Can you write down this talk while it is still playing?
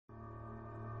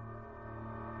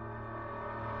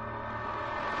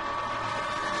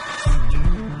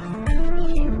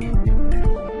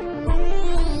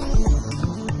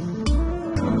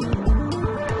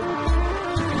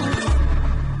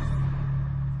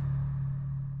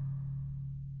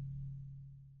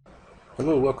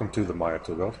Hello, welcome to the Maya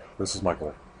Toolbelt. This is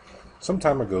Michael. Some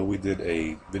time ago we did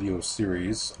a video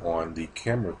series on the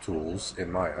camera tools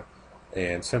in Maya,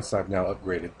 and since I've now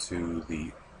upgraded to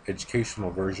the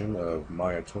educational version of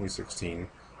Maya 2016,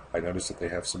 I noticed that they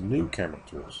have some new camera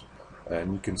tools.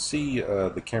 And you can see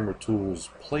the camera tools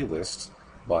playlist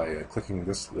by clicking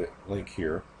this link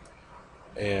here,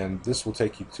 and this will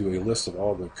take you to a list of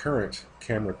all the current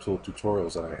camera tool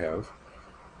tutorials that I have.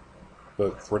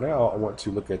 But for now, I want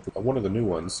to look at one of the new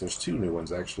ones. There's two new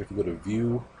ones actually. If you go to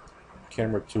View,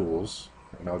 Camera Tools,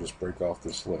 and I'll just break off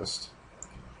this list.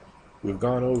 We've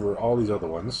gone over all these other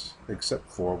ones, except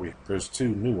for there's two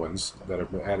new ones that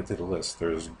have been added to the list.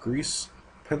 There's Grease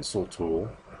Pencil Tool,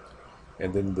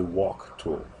 and then the Walk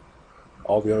Tool.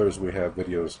 All the others we have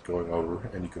videos going over,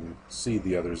 and you can see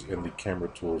the others in the Camera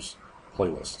Tools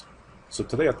playlist. So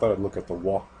today I thought I'd look at the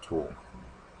Walk Tool.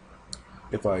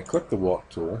 If I click the Walk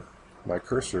Tool, my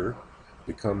cursor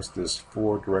becomes this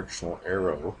four-directional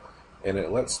arrow, and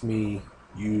it lets me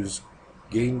use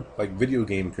video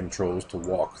game controls to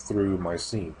walk through my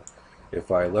scene.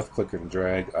 If I left click and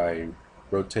drag, I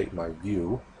rotate my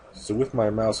view. So with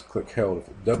my mouse click held,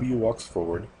 if W walks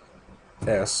forward,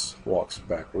 S walks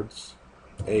backwards,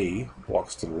 A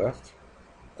walks to the left,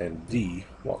 and D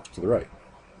walks to the right.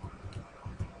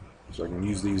 So I can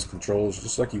use these controls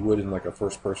just like you would in like a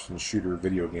first-person shooter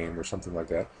video game or something like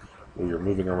that, where you're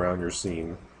moving around your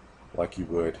scene like you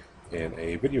would in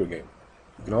a video game.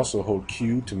 You can also hold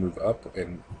Q to move up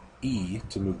and E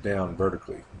to move down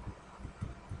vertically.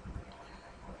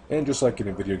 And just like in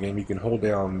a video game, you can hold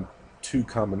down two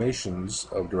combinations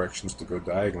of directions to go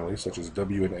diagonally, such as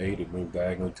W and A to move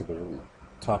diagonally to the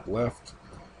top left,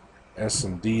 S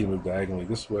and D to move diagonally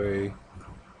this way,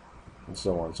 and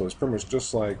so on. So it's pretty much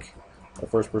just like a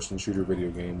first-person shooter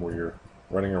video game where you're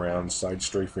running around, side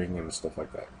strafing, and stuff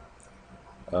like that.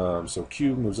 So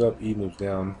Q moves up, E moves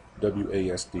down,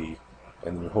 WASD,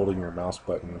 and then you're holding your mouse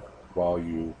button while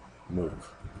you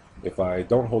move. If I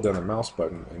don't hold down the mouse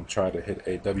button and try to hit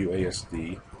a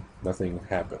WASD, nothing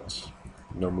happens.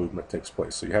 No movement takes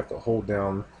place. So you have to hold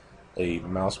down a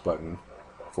mouse button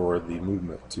for the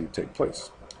movement to take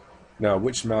place. Now,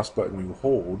 which mouse button you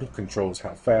hold controls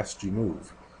how fast you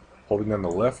move. Holding down the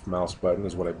left mouse button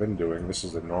is what I've been doing. This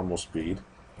is the normal speed.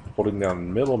 Holding down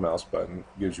the middle mouse button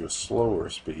gives you a slower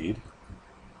speed,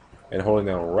 and holding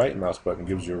down the right mouse button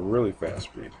gives you a really fast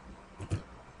speed.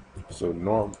 So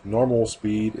normal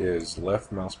speed is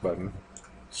left mouse button,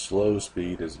 slow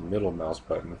speed is middle mouse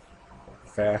button,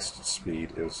 fast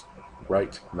speed is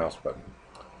right mouse button.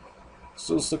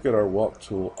 So let's look at our walk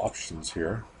tool options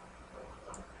here.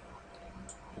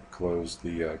 Close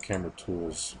the camera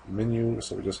tools menu,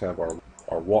 so we just have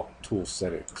our walk tool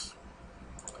settings.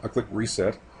 I click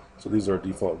reset. So these are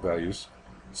default values.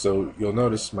 So you'll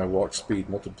notice my walk speed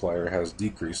multiplier has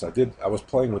decreased. I was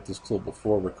playing with this tool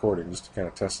before recording just to kind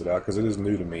of test it out because it is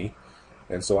new to me.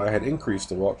 And so I had increased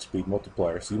the walk speed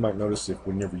multiplier. So you might notice if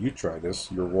whenever you try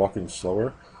this, you're walking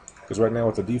slower. Because right now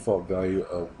with the default value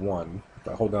of 1, if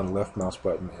I hold down the left mouse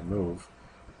button and move,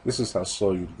 this is how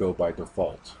slow you'd go by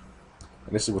default.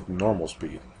 And this is with normal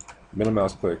speed. Middle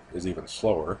mouse click is even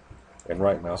slower, and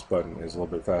right mouse button is a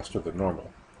little bit faster than normal.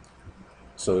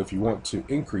 So if you want to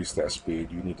increase that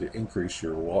speed, you need to increase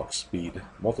your walk speed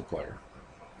multiplier.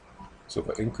 So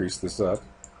if I increase this up,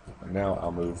 and now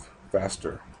I'll move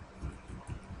faster,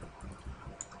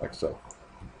 like so.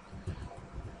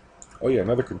 Oh yeah,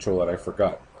 another control that I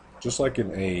forgot. Just like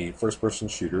in a first-person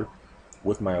shooter,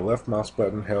 with my left mouse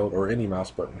button held, or any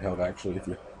mouse button held actually, if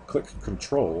you click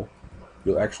Control,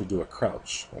 you'll actually do a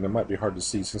crouch. And it might be hard to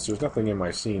see since there's nothing in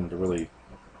my scene to really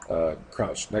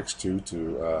crouch next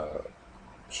to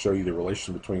show you the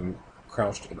relation between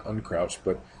crouched and uncrouched,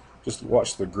 but just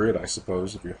watch the grid, I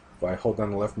suppose. If I hold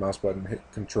down the left mouse button, hit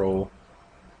Control,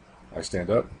 I stand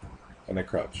up and I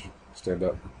crouch. Stand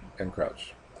up and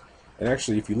crouch. And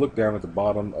actually, if you look down at the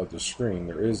bottom of the screen,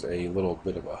 there is a little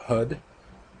bit of a HUD,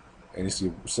 and you see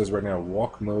it says right now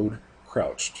walk mode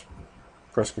crouched.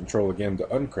 Press Control again to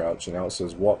uncrouch, and now it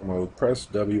says walk mode. Press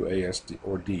WASD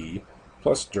or D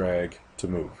plus drag to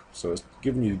move. So it's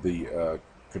giving you the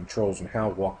controls and how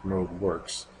walk mode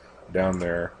works down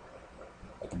there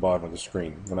at the bottom of the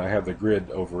screen. When I have the grid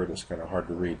over it, it's kind of hard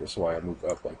to read. That's why I move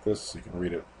up like this so you can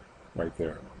read it right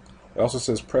there. It also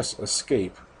says press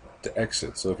escape to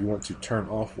exit. So if you want to turn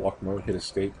off walk mode, hit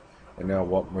escape, and now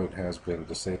walk mode has been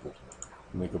disabled.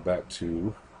 Let me go back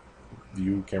to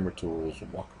View, Camera Tools,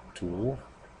 Walk Tool,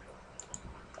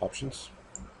 Options.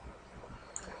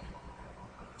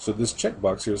 So this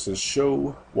checkbox here says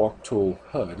Show Walk Tool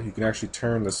HUD. You can actually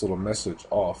turn this little message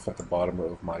off at the bottom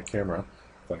of my camera.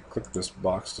 If If I click this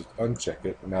box to uncheck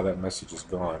it, now that message is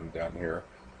gone down here,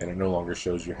 and it no longer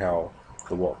shows you how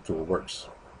the walk tool works.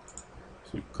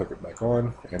 So you click it back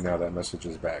on, and now that message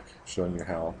is back, showing you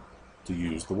how to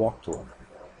use the walk tool.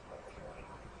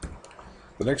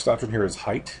 The next option here is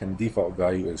height, and default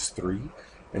value is 3,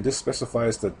 and this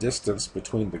specifies the distance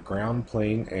between the ground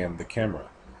plane and the camera.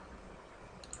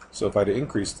 So if I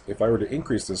were to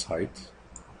increase this height,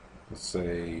 let's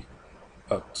say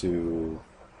up to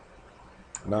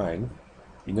 9,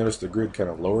 you notice the grid kind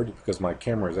of lowered because my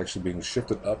camera is actually being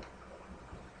shifted up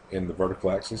in the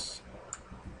vertical axis.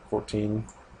 14,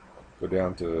 go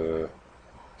down to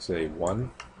say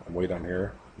 1, I'm way down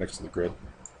here next to the grid.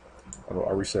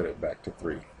 I'll reset it back to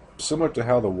 3. Similar to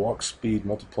how the walk speed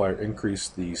multiplier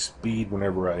increased the speed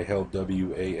whenever I held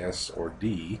W, A, S, or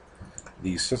D,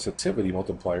 the sensitivity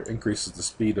multiplier increases the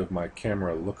speed of my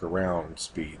camera look around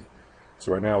speed.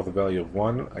 So right now with a value of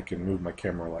 1, I can move my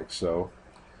camera like so.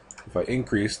 If I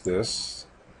increase this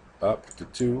up to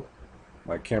 2,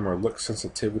 my camera look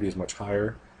sensitivity is much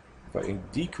higher. If I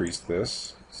decrease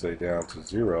this, say down to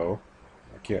 0,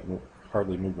 I can't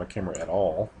hardly move my camera at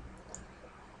all.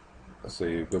 Let's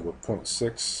say go with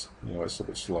 0.6, it's a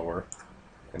bit slower,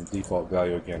 and default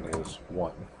value again is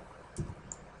 1.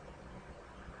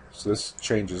 So this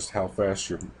changes how fast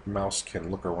your mouse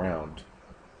can look around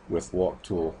with walk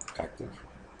tool active.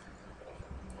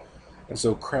 And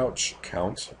so crouch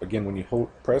count, again when you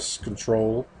press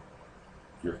control,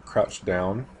 you're crouched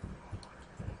down.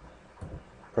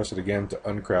 Press it again to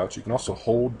uncrouch. You can also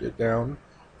hold it down.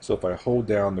 So if I hold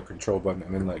down the control button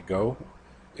and then let go,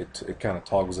 it kind of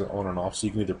toggles it on and off. So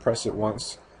you can either press it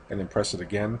once and then press it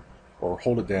again, or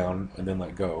hold it down and then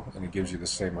let go, and it gives you the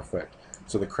same effect.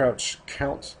 So the crouch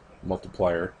count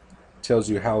multiplier tells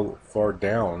you how far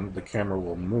down the camera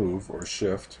will move or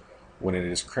shift when it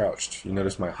is crouched. You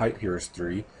notice my height here is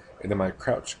 3, and then my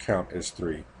crouch count is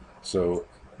 3. So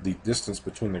the distance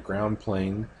between the ground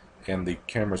plane and the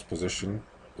camera's position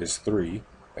is 3,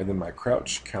 and then my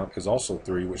crouch count is also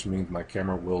 3, which means my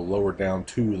camera will lower down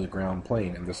to the ground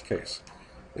plane in this case.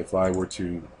 If I were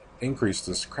to increase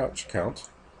this crouch count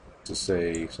to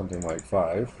say something like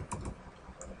 5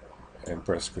 and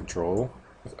press control,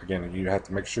 again you have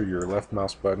to make sure your left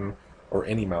mouse button or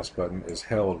any mouse button is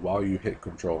held while you hit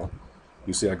control.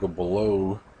 You see I go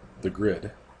below the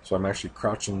grid, so I'm actually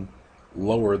crouching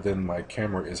lower than my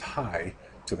camera is high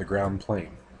to the ground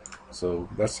plane. So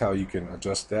that's how you can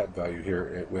adjust that value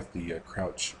here with the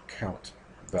crouch count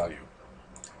value.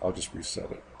 I'll just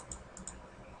reset it.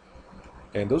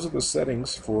 And those are the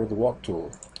settings for the walk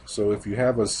tool. So if you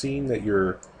have a scene that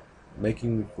you're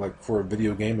making like for a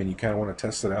video game and you kind of want to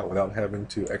test it out without having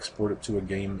to export it to a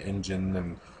game engine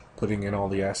and putting in all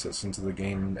the assets into the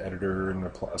game editor and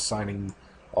assigning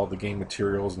all the game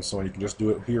materials and so on, you can just do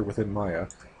it here within Maya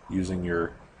using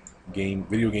your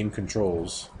video game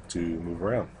controls to move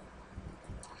around.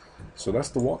 So that's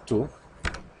the walk tool.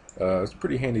 It's a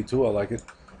pretty handy tool. I like it.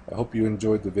 I hope you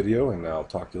enjoyed the video, and I'll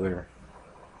talk to you later.